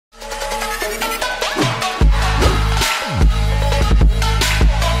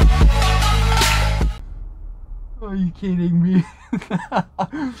kidding me?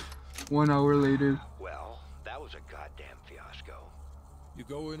 1 hour later. Well, that was a goddamn fiasco. You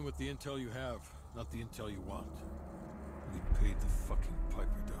go in with the intel you have, not the intel you want. We paid the fucking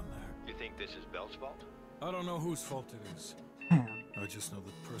piper down there. You think this is Bell's fault? I don't know whose fault it is. Damn. I just know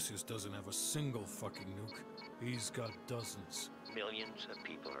that Perseus doesn't have a single fucking nuke. He's got dozens. Millions of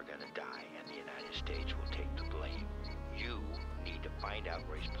people are gonna die, and the United States will take the blame. You need to find out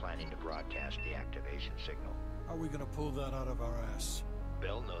where he's planning to broadcast the activation signal. How are we gonna pull that out of our ass?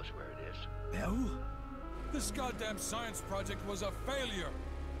 Bell knows where it is. Bell? This goddamn science project was a failure!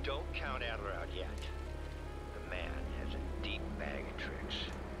 Don't count Adler out yet. The man has a deep bag of tricks.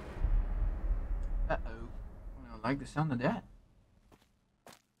 Uh-oh. I don't like the sound of that.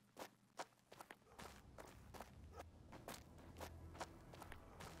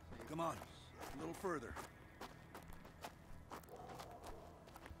 Come on, a little further.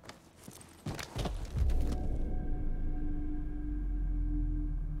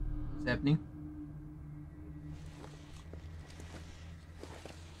 What's happening?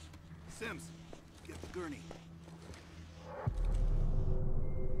 Sims, get the gurney.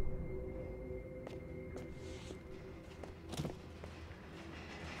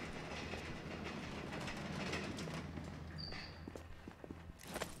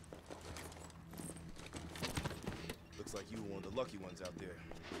 Looks like you were one of the lucky ones out there.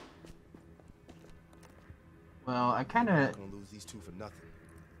 Well, I kind of Not gonna lose these two for nothing.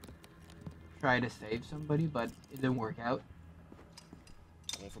 tried to save somebody, but it didn't work out.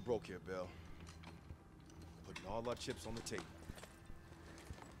 Going for broke here, Bell. Putting all our chips on the table.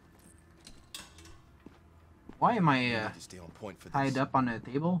 Why am We I need to stay on point for this. tied up on a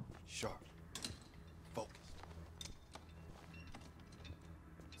table? Sharp. Focus.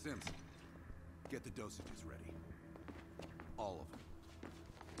 Sims, get the dosages ready. All of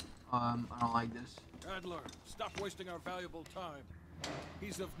them. I don't like this. Adler, stop wasting our valuable time.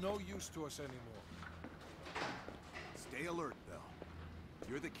 He's of no use to us anymore. Stay alert, Bell.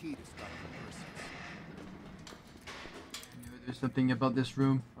 You're the key to stopping Perseus. I knew there's something about this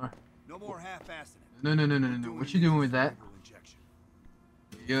room. No more half-assing it. No. What you doing with that? Syringe Ejection.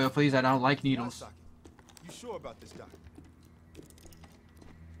 Yeah, please, I don't like Now, needles. Socket, you sure about this guy?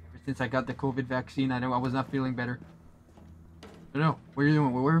 Ever since I got the COVID vaccine, I was not feeling better. No, what are you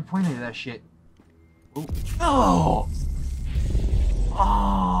doing? Where are you pointing at that shit? Oh! Oh!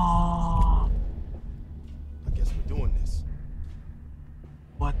 Oh! I guess we're doing this.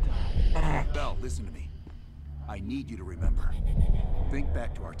 What the heck? Bell, listen to me. I need you to remember. Think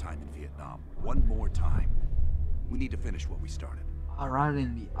back to our time in Vietnam. One more time. We need to finish what we started. Oh, right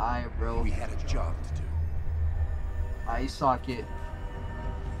in the eye, bro. We had a job to do. Eye socket.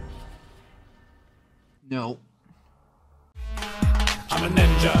 No. I'm a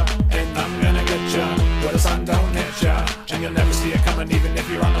ninja, and I'm gonna get ya where the sun don't hit ya, and you'll never see it coming. Even if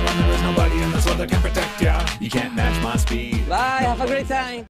you're on the run, there is nobody in this world that can protect ya. You can't match my speed. Bye, have a great time.